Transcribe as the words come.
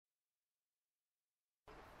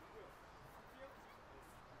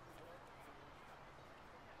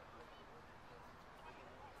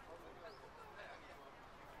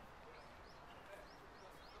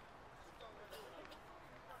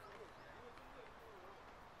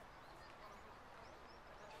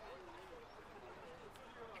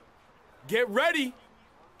Get ready.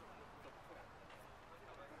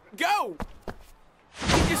 Go.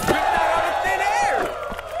 He just ripped that out of thin air.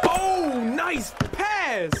 Oh, nice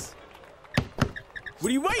pass. What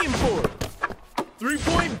are you waiting for?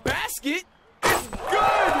 3-point basket. It's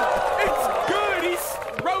good. It's good. He's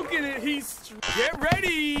stroking it. Get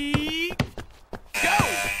ready. Go.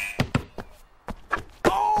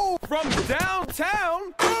 Oh, from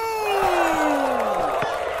downtown. Boom.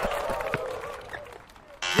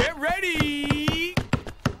 Get ready.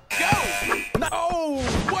 Go. Oh,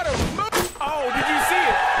 what a move. Oh, did you see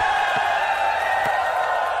it?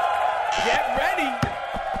 Get ready.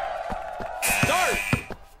 Start.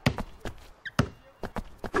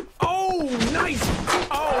 Oh, nice.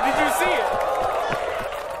 Oh, did you see it?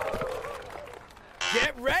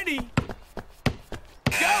 Get ready.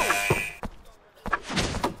 Go.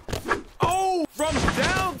 Oh, from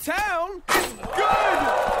downtown. It's good.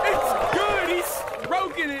 It's good. He's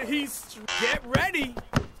stroking it. Get ready.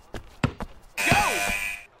 Go.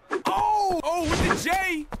 Oh, with the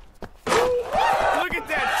J. Look at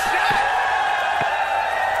that shot.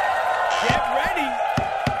 Get ready.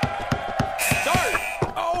 Start.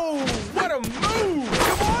 Oh, what a move.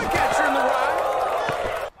 Come on, catcher in the rye.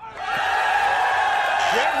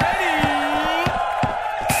 Get ready.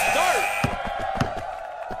 Start.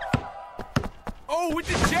 Oh, with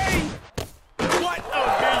the J. What a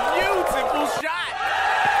beautiful shot.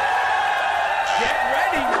 Get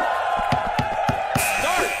ready.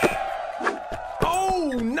 Start.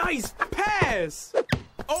 Oh, nice pass.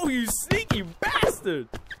 Oh, you sneaky bastard.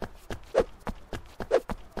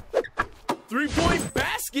 3-point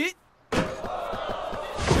basket.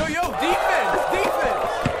 Yo, defense.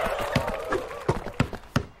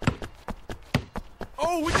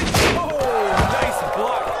 Oh, with the nice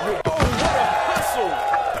block. Oh, what a hustle.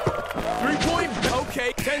 3-point. Okay,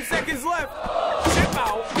 10 seconds left. Chip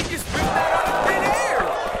out. He just ripped that out of thin air.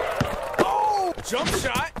 Oh, jump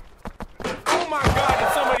shot. Oh my God,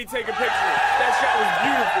 did somebody take a picture? That shot was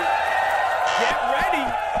beautiful. Get ready.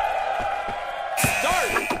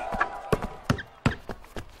 Start.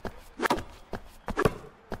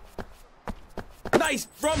 Nice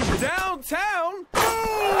from downtown. Boom.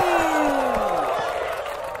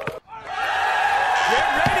 Get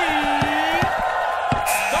ready.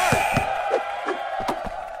 Start.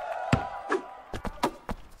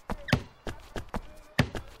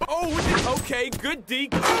 Oh, okay, good D.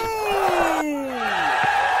 Boom.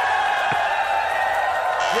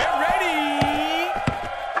 Get ready.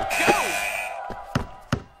 Go.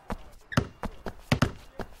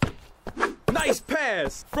 Nice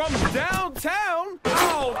pass from downtown.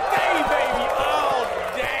 All day, baby. All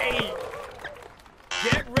day.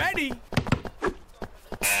 Get ready.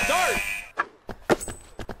 Start.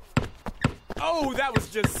 Oh, that was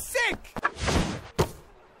just sick.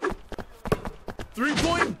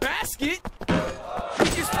 3-point basket. He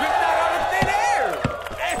just ripped that out of thin air.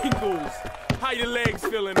 Ankles. How your legs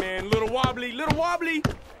feeling, man? Little wobbly,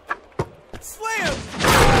 Slam.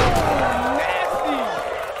 Oh, nasty.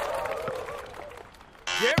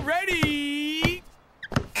 Get ready.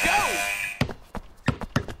 Go.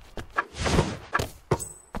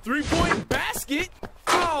 3-point basket.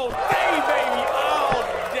 All day, baby. All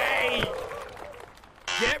day.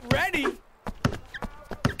 Get ready.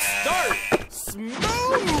 Start.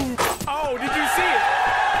 Smooth. Oh, did you see it?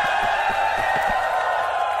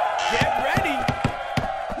 Get ready.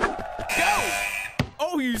 Go.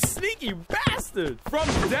 Oh, you sneaky bastard. From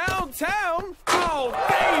downtown. All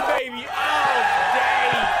day, baby. All day.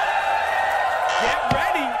 Get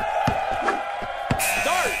ready.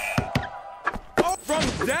 Start. Oh, from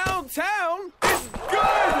downtown. It's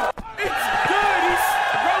good. It's good. He's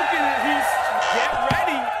stroking it. Get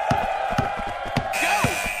ready. Go.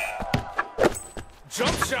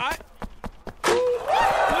 Jump shot.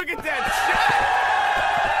 Look at that shot.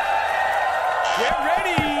 Get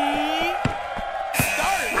ready.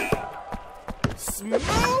 Start. Smooth.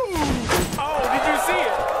 Oh, did you see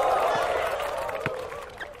it?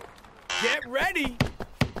 Get ready.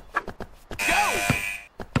 Go.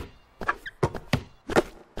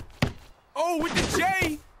 Oh, with the J.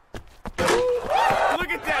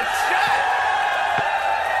 Look at that shot.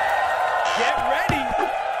 Get ready.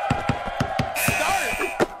 Start.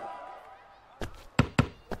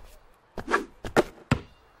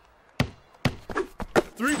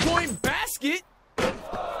 3-point basket.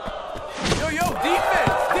 Yo,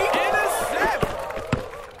 defense. Intercept.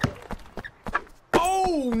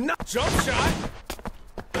 Oh, no. Jump shot.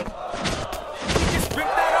 He just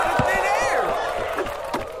ripped that out of thin air.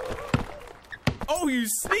 Oh, you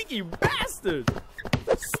sneaky bastard.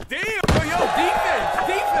 Steal. Yo, defense.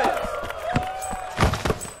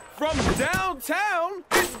 From downtown,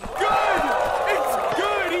 it's good! It's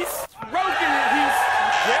good! He's stroking it!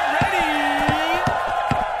 Get ready!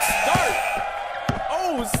 Start!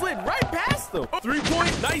 Oh, slid right past them!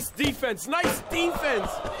 3-point, nice defense, nice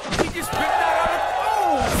defense! He just ripped that out of...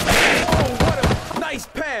 Oh, what a nice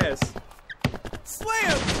pass!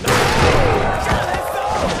 Slam! No! Shot, that's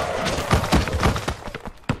all!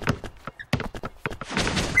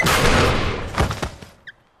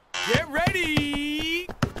 Get ready!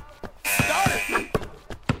 Start!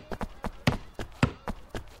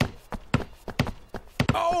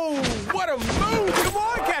 Oh, what a move! Come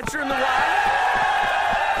on, catcher in the ride!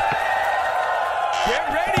 Get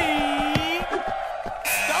ready!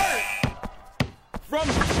 Start! From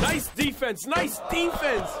nice defense, nice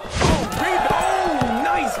defense! Oh, rebound! Oh,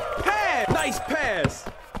 nice pass! Nice pass!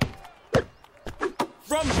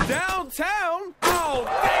 From downtown? All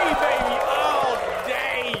day, baby! All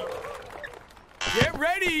day! Get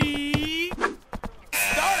ready!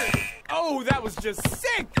 Start! Oh, that was just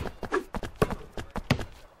sick!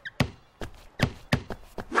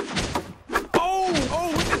 Oh,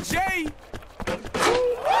 with the J! Look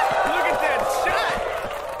at that shot!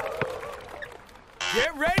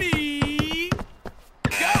 Get ready!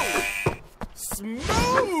 Go! Smooth!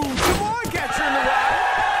 Come on, catcher in the ride!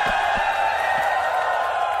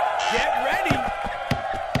 Get ready!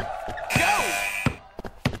 Go!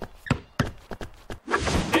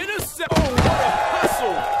 Intercept! Oh, what a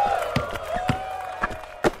hustle!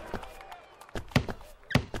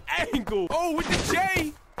 Angle! Oh, with the J!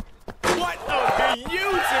 What a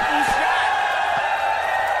beautiful shot!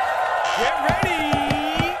 Get ready!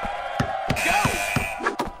 Go!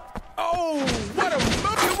 Oh, what a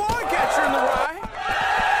move! Come on, catcher in the ride!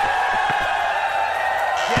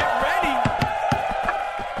 Get ready!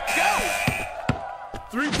 Go!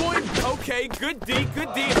 3-point, okay, good D,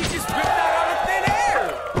 good D. He just ripped that out of thin air!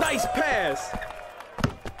 Nice pass!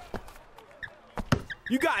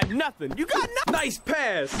 You got nothing, you got nothing! Nice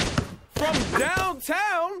pass! From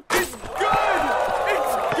downtown, it's good!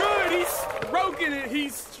 It's good! He's stroking it!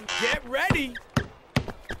 Get ready!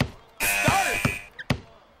 Start!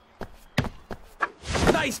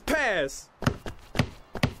 Nice pass!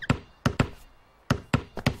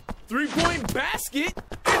 3-point basket!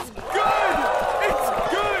 It's good! It's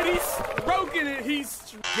good! He's stroking it!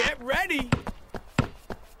 Get ready!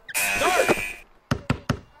 Start!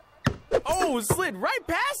 Oh, slid right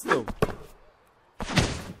past him!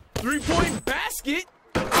 3-point basket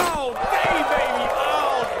all day, baby,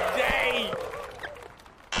 all day.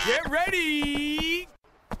 Get ready.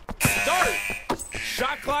 Start.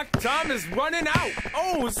 Shot clock time is running out.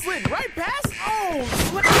 Oh, slid right past. Oh,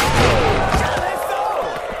 slid. Oh, that's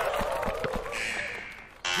all.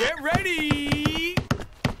 Get ready.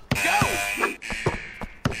 Go.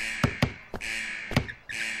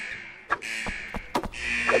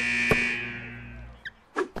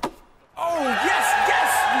 Oh, yes.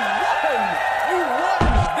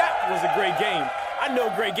 Great game. I know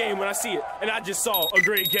a great game when I see it, and I just saw a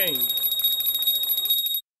great game.